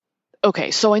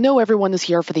Okay, so I know everyone is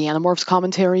here for the Animorphs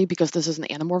commentary because this is an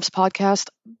Animorphs podcast,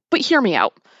 but hear me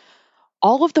out.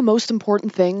 All of the most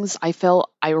important things I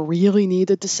felt I really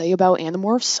needed to say about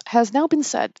Animorphs has now been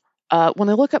said. When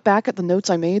I look back at the notes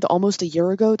I made almost a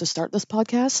year ago to start this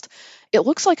podcast, it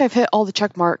looks like I've hit all the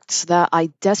check marks that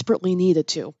I desperately needed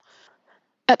to.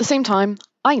 At the same time,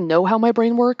 I know how my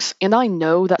brain works, and I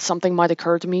know that something might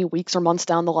occur to me weeks or months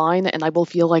down the line, and I will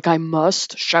feel like I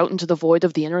must shout into the void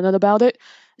of the internet about it.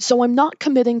 So I'm not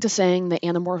committing to saying that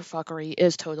Animorphuckery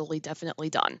is totally definitely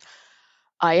done.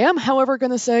 I am, however,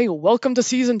 going to say, welcome to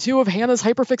season 2 of Hannah's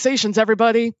Hyperfixations,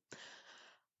 everybody!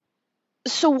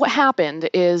 So what happened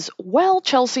is, while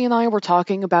Chelsea and I were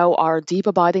talking about our deep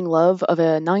abiding love of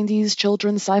a 90s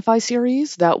children's sci-fi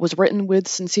series that was written with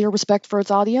sincere respect for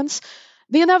its audience,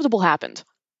 the inevitable happened.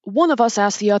 One of us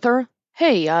asked the other,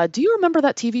 hey, do you remember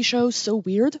that TV show So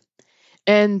Weird?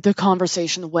 And the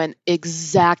conversation went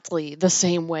exactly the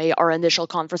same way our initial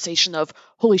conversation of,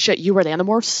 holy shit, you read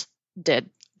Animorphs?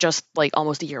 Did, just like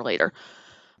almost a year later.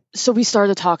 So we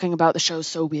started talking about the show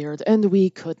So Weird, and we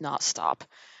could not stop.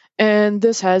 And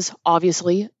this has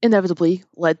obviously, inevitably,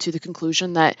 led to the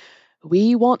conclusion that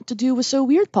we want to do a So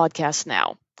Weird podcast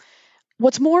now.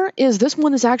 What's more is this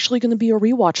one is actually going to be a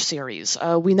rewatch series.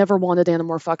 We never wanted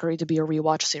Animorphuckery to be a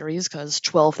rewatch series because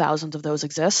 12,000 of those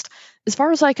exist. As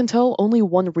far as I can tell, only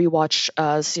one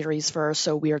rewatch series for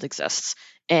So Weird exists.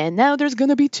 And now there's going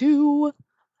to be 2.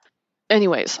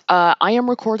 Anyways, I am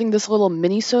recording this little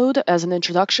mini-sode as an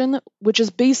introduction, which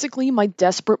is basically my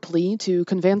desperate plea to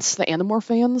convince the Animorph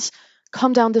fans,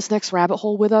 come down this next rabbit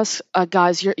hole with us.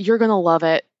 Guys, you're going to love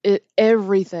it.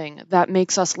 Everything that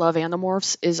makes us love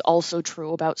Animorphs is also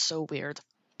true about So Weird.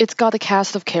 It's got a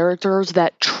cast of characters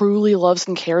that truly loves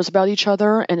and cares about each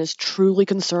other and is truly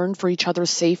concerned for each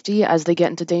other's safety as they get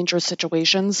into dangerous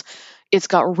situations. It's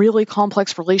got really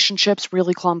complex relationships,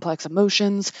 really complex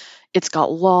emotions. It's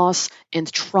got loss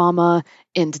and trauma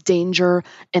and danger,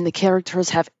 and the characters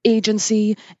have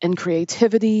agency and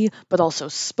creativity, but also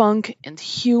spunk and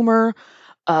humor.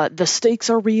 The stakes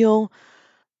are real.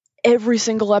 Every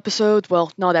single episode,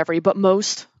 well, not every, but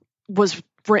most, was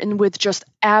written with just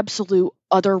absolute,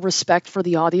 utter respect for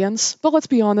the audience. But let's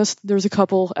be honest, there's a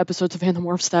couple episodes of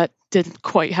Animorphs that didn't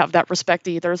quite have that respect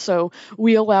either, so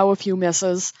we allow a few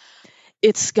misses.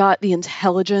 It's got the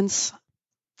intelligence.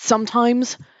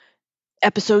 Sometimes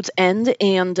episodes end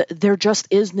and there just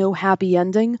is no happy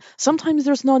ending. Sometimes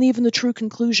there's not even a true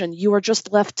conclusion. You are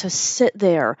just left to sit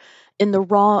there in the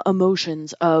raw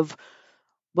emotions of,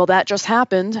 well, that just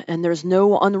happened, and there's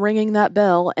no unringing that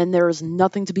bell, and there is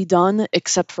nothing to be done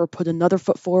except for put another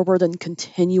foot forward and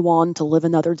continue on to live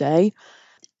another day.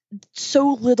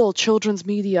 So little children's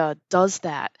media does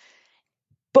that.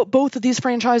 But both of these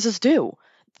franchises do.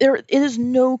 It is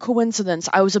no coincidence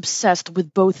I was obsessed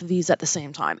with both of these at the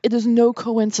same time. It is no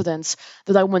coincidence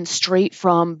that I went straight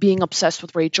from being obsessed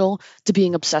with Rachel to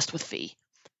being obsessed with Fee.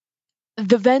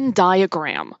 The Venn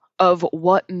diagram of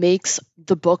what makes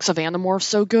the books of Animorphs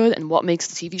so good and what makes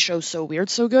the TV show So Weird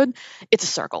so good, it's a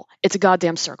circle. It's a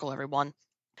goddamn circle, everyone.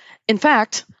 In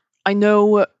fact, I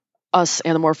know us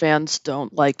Animorph fans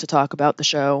don't like to talk about the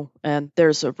show, and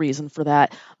there's a reason for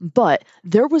that, but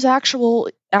there was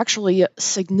actually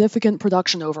significant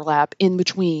production overlap in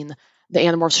between the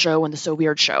Animorphs show and the So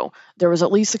Weird show. There was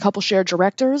at least a couple shared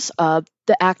directors.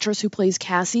 The actress who plays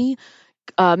Cassie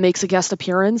makes a guest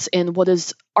appearance in what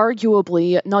is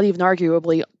arguably, not even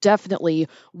arguably, definitely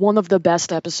one of the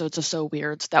best episodes of So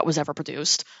Weird that was ever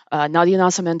produced. Nadia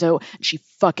Nascimento, she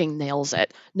fucking nails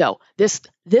it. No, this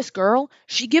girl,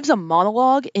 she gives a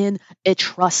monologue in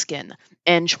Etruscan,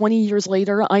 and 20 years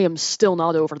later, I am still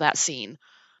not over that scene.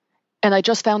 And I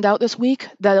just found out this week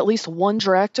that at least one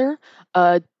director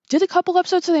did a couple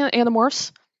episodes of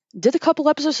Animorphs, did a couple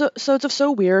episodes of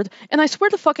So Weird, and I swear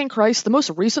to fucking Christ, the most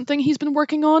recent thing he's been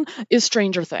working on is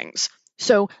Stranger Things.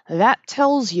 So that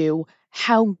tells you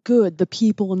how good the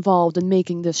people involved in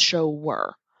making this show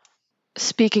were.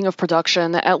 Speaking of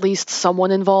production, at least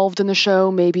someone involved in the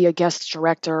show, maybe a guest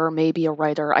director, maybe a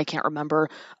writer, I can't remember,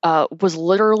 was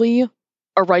literally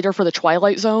a writer for The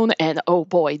Twilight Zone, and oh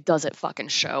boy, does it fucking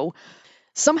show.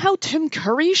 Somehow Tim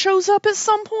Curry shows up at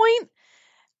some point.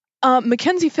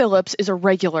 Mackenzie Phillips is a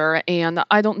regular, and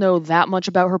I don't know that much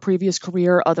about her previous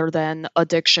career other than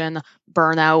Addiction,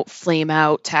 Burnout, Flame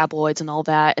Out, Tabloids, and all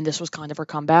that, and this was kind of her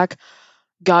comeback.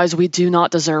 Guys, we do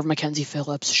not deserve Mackenzie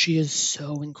Phillips. She is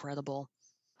so incredible.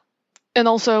 And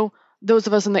also, those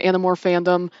of us in the Animorph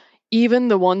fandom, Even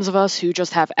the ones of us who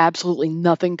just have absolutely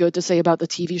nothing good to say about the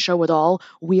TV show at all,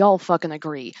 we all fucking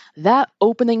agree. That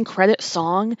opening credit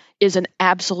song is an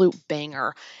absolute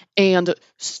banger. And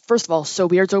first of all, So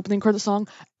Weird's opening credit song,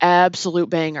 absolute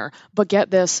banger. But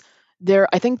get this,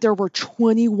 I think there were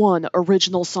 21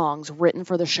 original songs written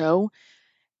for the show,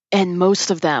 and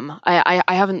most of them, I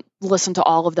haven't listened to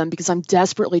all of them because I'm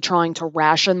desperately trying to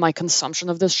ration my consumption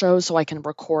of this show so I can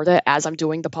record it as I'm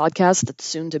doing the podcast that's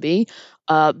soon to be.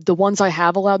 The ones I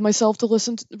have allowed myself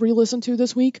to re-listen to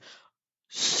this week,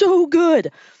 so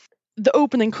good. The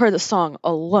opening credit song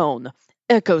alone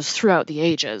echoes throughout the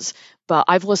ages. But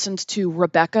I've listened to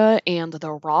Rebecca and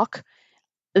The Rock.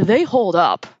 They hold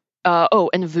up.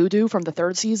 And Voodoo from the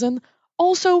third season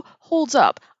also holds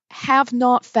up. Have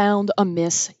not found a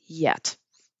miss yet.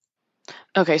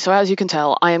 Okay, so as you can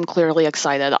tell, I am clearly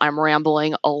excited. I'm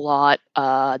rambling a lot.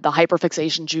 The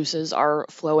hyperfixation juices are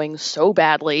flowing so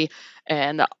badly,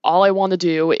 and all I want to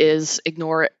do is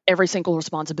ignore every single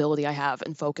responsibility I have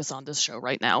and focus on this show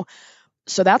right now.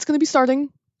 So that's going to be starting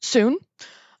soon.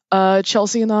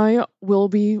 Chelsea and I will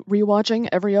be rewatching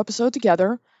every episode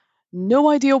together. No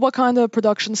idea what kind of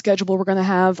production schedule we're going to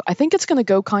have. I think it's going to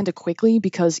go kind of quickly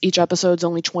because each episode's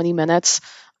only 20 minutes.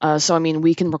 So, I mean,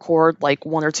 we can record like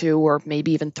one or two or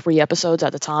maybe even 3 episodes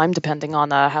at a time, depending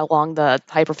on how long the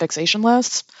hyperfixation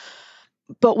lasts.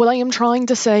 But what I am trying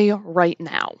to say right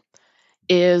now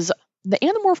is the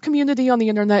Animorph community on the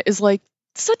internet is like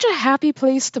such a happy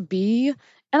place to be,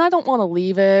 and I don't want to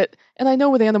leave it. And I know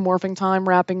with Animorphing time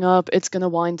wrapping up, it's going to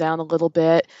wind down a little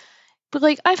bit. But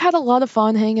like I've had a lot of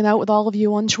fun hanging out with all of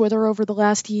you on Twitter over the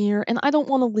last year, and I don't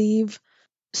want to leave.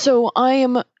 So I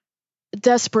am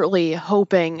desperately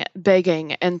hoping,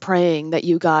 begging, and praying that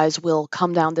you guys will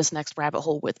come down this next rabbit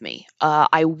hole with me.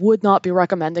 I would not be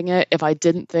recommending it if I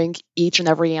didn't think each and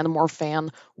every Animorph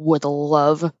fan would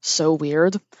love So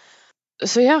Weird.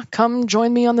 So yeah, come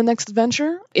join me on the next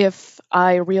adventure. If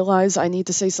I realize I need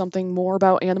to say something more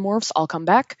about Animorphs, I'll come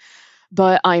back.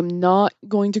 But I'm not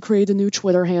going to create a new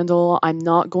Twitter handle. I'm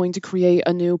not going to create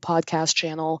a new podcast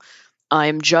channel.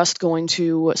 I'm just going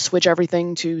to switch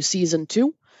everything to season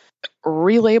 2,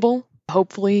 relabel.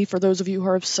 Hopefully, for those of you who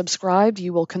are subscribed,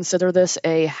 you will consider this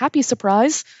a happy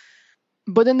surprise.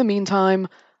 But in the meantime,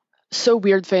 So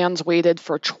Weird fans waited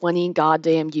for 20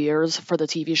 goddamn years for the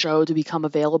TV show to become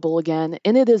available again,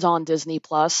 and it is on Disney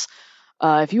Plus.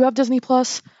 If you have Disney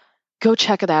Plus, go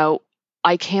check it out.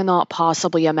 I cannot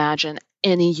possibly imagine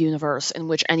any universe in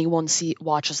which anyone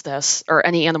watches this, or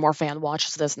any Animorph fan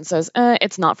watches this and says,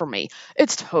 it's not for me.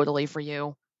 It's totally for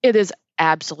you. It is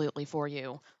absolutely for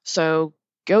you. So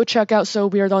go check out So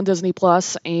Weird on Disney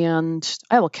Plus, and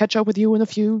I will catch up with you in a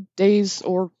few days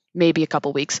or maybe a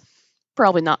couple weeks.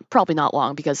 Probably not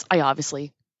long because I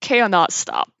obviously cannot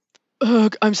stop.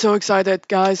 Ugh, I'm so excited,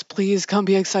 guys. Please come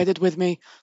be excited with me.